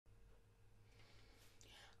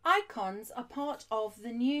Icons are part of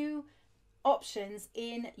the new options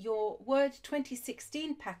in your Word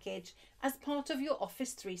 2016 package as part of your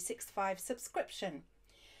Office 365 subscription.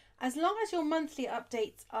 As long as your monthly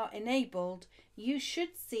updates are enabled, you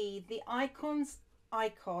should see the icons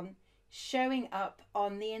icon showing up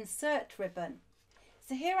on the insert ribbon.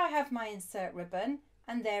 So here I have my insert ribbon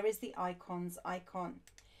and there is the icons icon.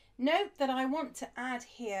 Note that I want to add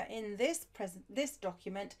here in this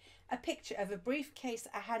document a picture of a briefcase,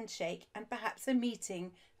 a handshake, and perhaps a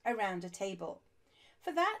meeting around a table.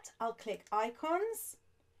 For that, I'll click Icons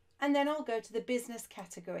and then I'll go to the business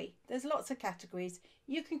category. There's lots of categories.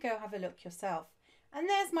 You can go have a look yourself. And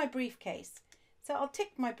there's my briefcase. So I'll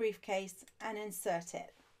tick my briefcase and insert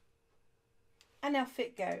it. And off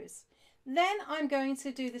it goes. Then I'm going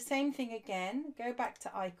to do the same thing again, go back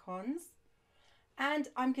to Icons. And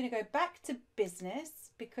I'm going to go back to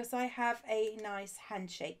business because I have a nice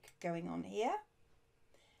handshake going on here.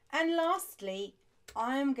 And lastly,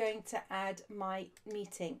 I'm going to add my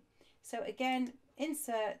meeting. So again,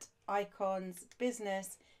 insert, icons,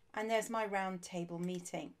 business, and there's my round table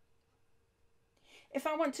meeting. If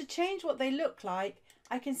I want to change what they look like,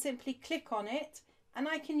 I can simply click on it and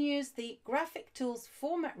I can use the Graphic Tools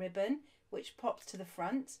Format ribbon, which pops to the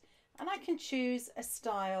front, and I can choose a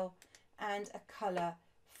style and a color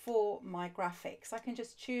for my graphics. I can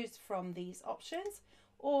just choose from these options,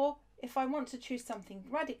 or if I want to choose something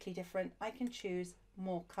radically different, I can choose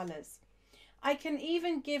more colors. I can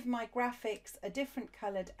even give my graphics a different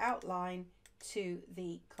colored outline to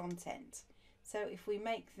the content. So if we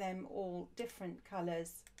make them all different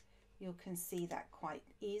colors, you can see that quite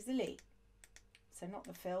easily. So not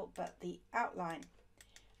the fill, but the outline.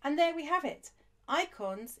 And there we have it,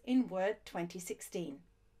 icons in Word 2016.